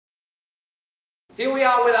Here we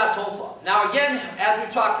are with our tonfa. Now again, as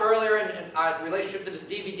we talked earlier in our relationship to this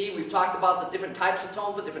DVD, we've talked about the different types of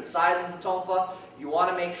tonfa, different sizes of tonfa. You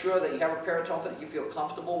want to make sure that you have a pair of tonfa that you feel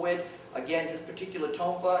comfortable with. Again, this particular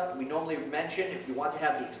tonfa, we normally mention if you want to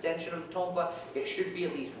have the extension of the tonfa, it should be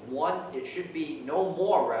at least it should be no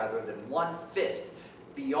more rather than one fist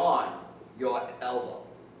beyond your elbow.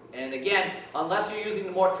 And again, unless you're using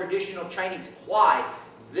the more traditional Chinese kwai,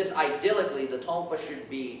 this idyllically, the tonfa should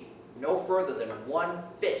be no further than one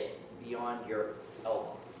fist beyond your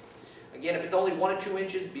elbow. Again, if it's only 1 or 2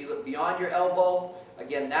 inches beyond your elbow,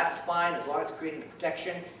 again, that's fine as long as it's creating the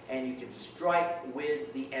protection and you can strike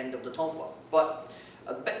with the end of the tonfa. But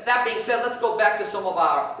that being said, let's go back to some of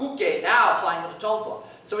our uke now applying with the tonfa.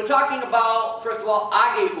 So we're talking about, first of all,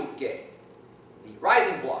 age uke, the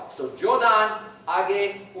rising block. So jodan,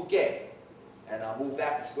 age, uke. And I'll move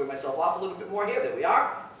back and square myself off a little bit more here. There we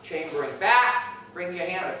are. Chambering back. Bring your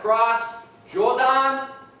hand across. Jodan,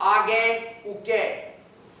 age, uke.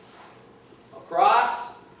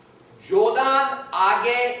 Across. Jodan,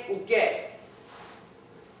 age, uke.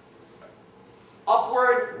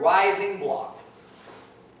 Upward, rising block.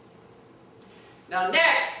 Now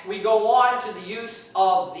next, we go on to the use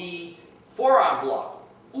of the forearm block.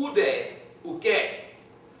 Ude, uke.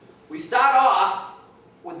 We start off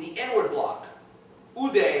with the inward block.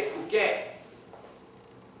 Ude, uke.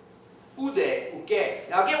 Ude, uke.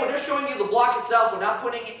 Now again, we're just showing you the block itself. We're not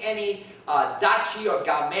putting any dachi or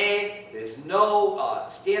game. There's no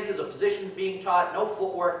stances or positions being taught, no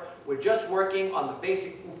footwork. We're just working on the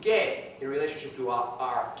basic uke in relationship to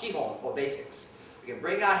our kihon or basics. We can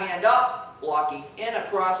bring our hand up, blocking in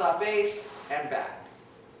across our face and back.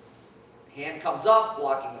 Hand comes up,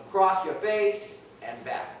 blocking across your face and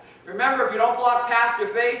back. Remember, if you don't block past your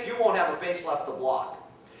face, you won't have a face left to block.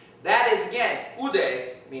 That is, again,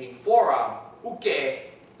 ude, meaning forearm, uke,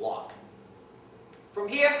 block. From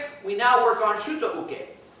here, we now work on shuto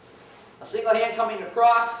uke. A single hand coming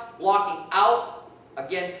across, blocking out.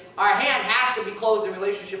 Again, our hand has to be closed in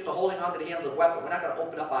relationship to holding onto the handle of the weapon. We're not going to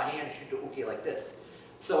open up our hand and shuto uke like this.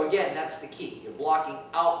 So again, that's the key. You're blocking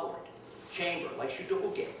outward, chamber, like shuto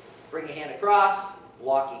uke. Bring your hand across,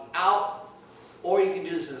 blocking out. Or you can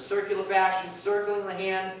do this in a circular fashion, circling the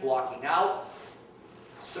hand, blocking out.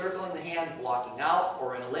 Circling the hand, blocking out,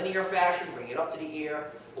 or in a linear fashion, bring it up to the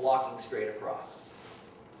ear, blocking straight across.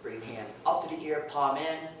 Bring the hand up to the ear, palm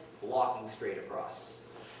in, blocking straight across.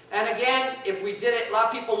 And again, if we did it, a lot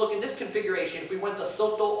of people look in this configuration. If we went to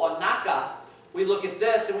soto or naka, we look at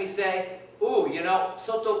this and we say, ooh, you know,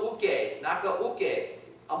 soto uke, naka uke.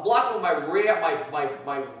 I'm blocking with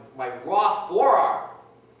my raw forearm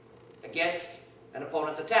against an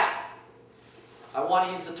opponent's attack. I want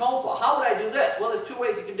to use the tonfa. How would I do this? Well, there's 2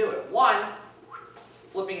 ways you can do it. One,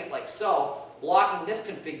 flipping it like so, blocking this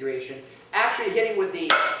configuration, actually hitting with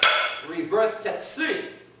the reverse tetsui,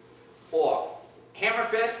 or hammer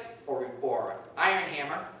fist, or iron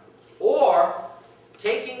hammer, or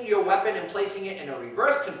taking your weapon and placing it in a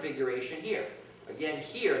reverse configuration here. Again,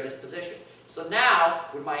 here in this position. So now,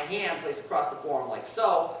 with my hand placed across the forearm like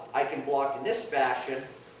so, I can block in this fashion,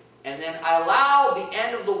 and then I allow the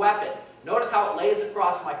end of the weapon. Notice how it lays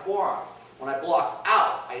across my forearm. When I block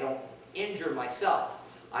out, I don't injure myself.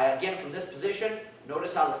 Again, from this position,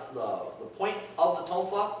 notice how the point of the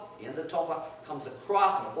tonfa, the end of the tonfa, comes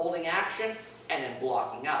across in a folding action and then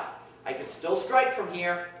blocking out. I can still strike from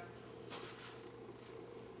here.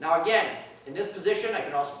 Now again, in this position, I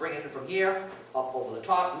can also bring it in from here, up over the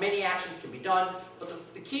top. Many actions can be done,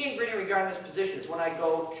 but the key ingredient regarding this position is when I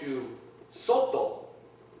go to soto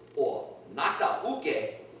or naka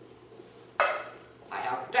uke, I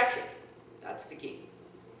have protection. That's the key.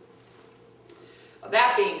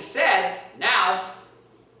 That being said, now,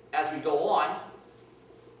 as we go on,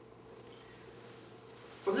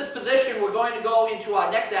 from this position we're going to go into our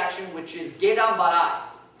next action, which is gedan barai.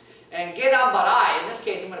 And gedan barai, in this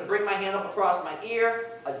case, I'm going to bring my hand up across my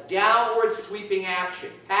ear, a downward sweeping action,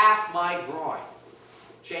 past my groin,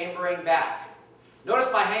 chambering back. Notice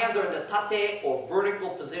my hands are in the tate or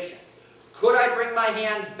vertical position. Could I bring my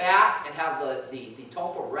hand back and have the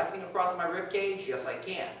tonfa resting across my rib cage? Yes, I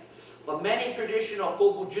can. But many traditional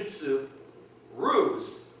kobujutsu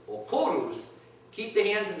ryus or korus keep the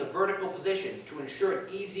hands in the vertical position to ensure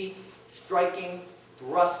an easy striking,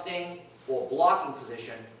 thrusting, or blocking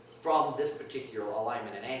position from this particular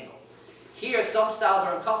alignment and angle. Here, some styles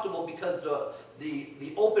are uncomfortable because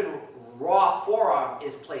the open raw forearm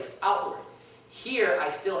is placed outward. Here, I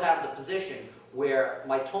still have the position where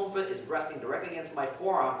my tonfa is resting directly against my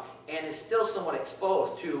forearm and is still somewhat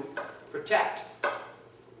exposed to protect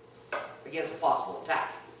against a possible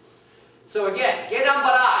attack. So again, gedan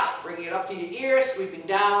barai, bringing it up up to your ear, sweeping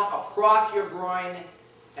down across your groin,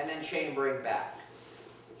 and then chambering back.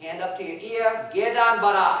 Hand up to your ear, gedan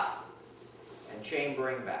barai, and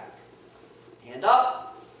chambering back. Hand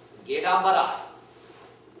up, gedan barai.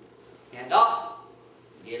 Hand up,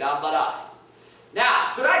 gedan barai.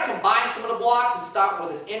 Now, could I combine some of the blocks and start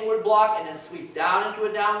with an inward block and then sweep down into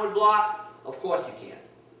a downward block? Of course you can.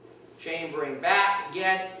 Chambering back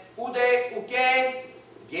again, ude, uke,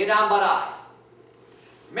 gedan barai.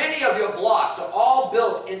 Many of your blocks are all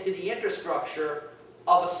built into the interstructure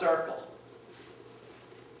of a circle.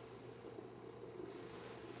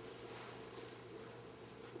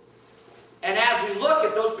 And as we look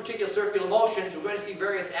at those particular circular motions, we're going to see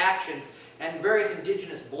various actions and various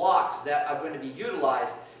indigenous blocks that are going to be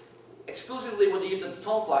utilized exclusively with the use of the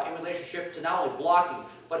tonfa in relationship to not only blocking,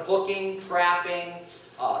 but hooking, trapping,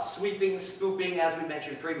 sweeping, scooping, as we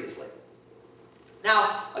mentioned previously.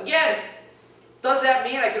 Now, again, does that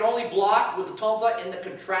mean I can only block with the tonfa in the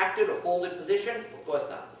contracted or folded position? Of course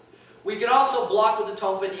not. We can also block with the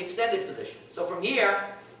tonfa in the extended position. So from here,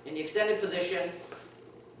 in the extended position,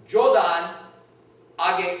 jodan,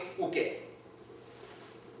 age, uke.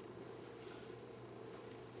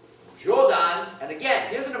 Jodan, and again,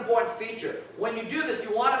 here's an important feature. When you do this,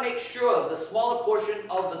 you want to make sure the smaller portion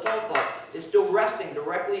of the tonfa is still resting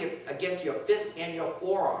directly against your fist and your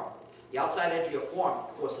forearm, the outside edge of your forearm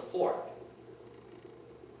for support.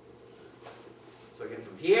 So again,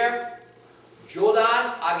 from here,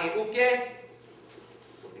 jodan, age, uke,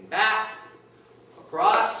 flipping back,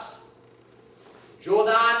 across,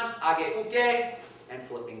 jodan, age, uke, and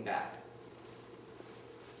flipping back.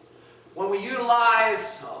 When we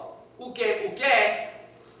utilize uke,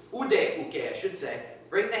 ude, I should say,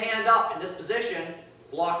 bring the hand up in this position,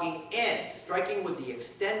 blocking in, striking with the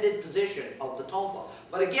extended position of the tonfa.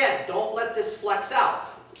 But again, don't let this flex out.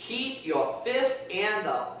 Keep your fist and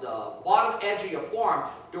the bottom edge of your forearm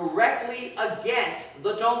directly against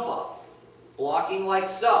the tonfa, blocking like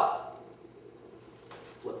so.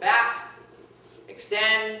 Flip back,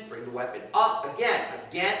 extend, bring the weapon up, again,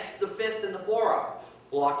 against the fist and the forearm,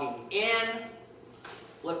 blocking in,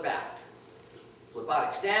 flip back. Flip out,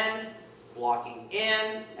 extend, blocking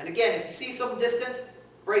in, and again, if you see some distance,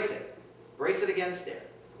 brace it. Brace it against there.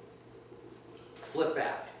 Flip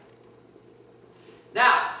back.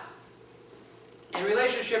 Now, in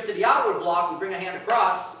relationship to the outward block, we bring a hand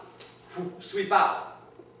across, sweep out.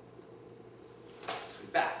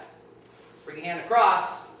 Sweep back. Bring a hand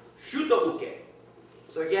across, shuto uke.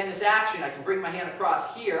 So again, this action, I can bring my hand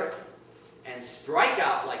across here and strike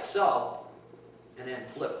out like so, and then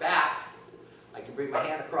flip back. I can bring my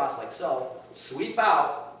hand across like so, sweep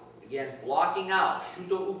out, again, blocking out,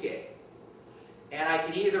 shuto uke. And I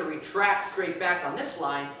can either retract straight back on this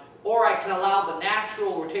line, or I can allow the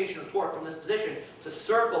natural rotational torque from this position to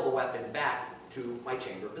circle the weapon back to my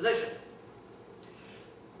chamber position.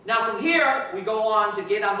 Now from here, we go on to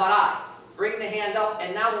gedan barai. Bring the hand up,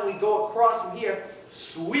 and now when we go across from here,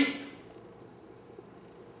 sweep.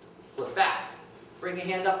 Flip back. Bring your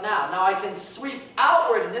hand up now. Now I can sweep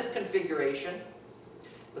outward in this configuration,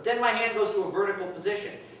 but then my hand goes to a vertical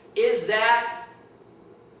position. Is that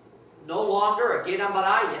no longer a gedan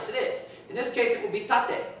barai? Yes, it is. In this case, it will be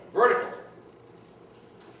tate, vertical.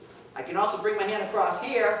 I can also bring my hand across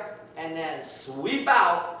here and then sweep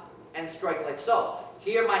out and strike like so.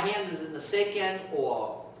 Here my hand is in the seiken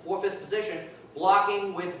or four-fist position,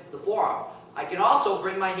 blocking with the forearm. I can also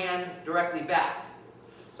bring my hand directly back.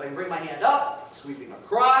 So I can bring my hand up, sweeping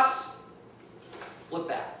across, flip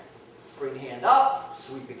back. Bring the hand up,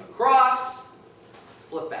 sweeping across,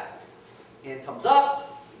 flip back. Hand comes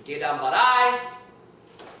up, gedan barai,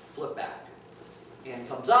 flip back. Hand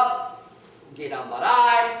comes up, gedan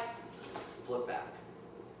barai, flip back.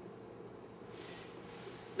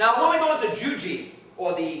 Now when we go into juji,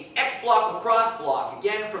 or the X block or cross block,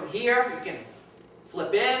 again from here you can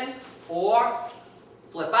flip in or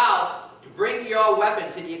flip out to bring your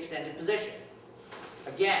weapon to the extended position.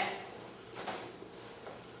 Again,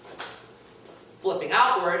 flipping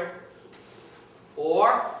outward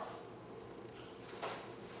or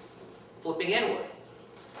flipping inward.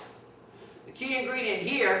 The key ingredient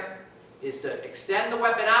here is to extend the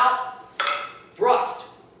weapon out, thrust.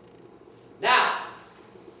 Now,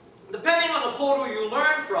 depending on the koru you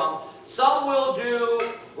learn from, some will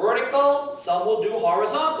do vertical, some will do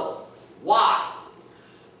horizontal. Why?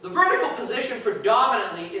 The vertical position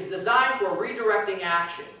predominantly is designed for redirecting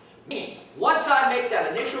action. Meaning, once I make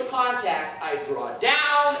that initial contact, I draw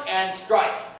down and strike.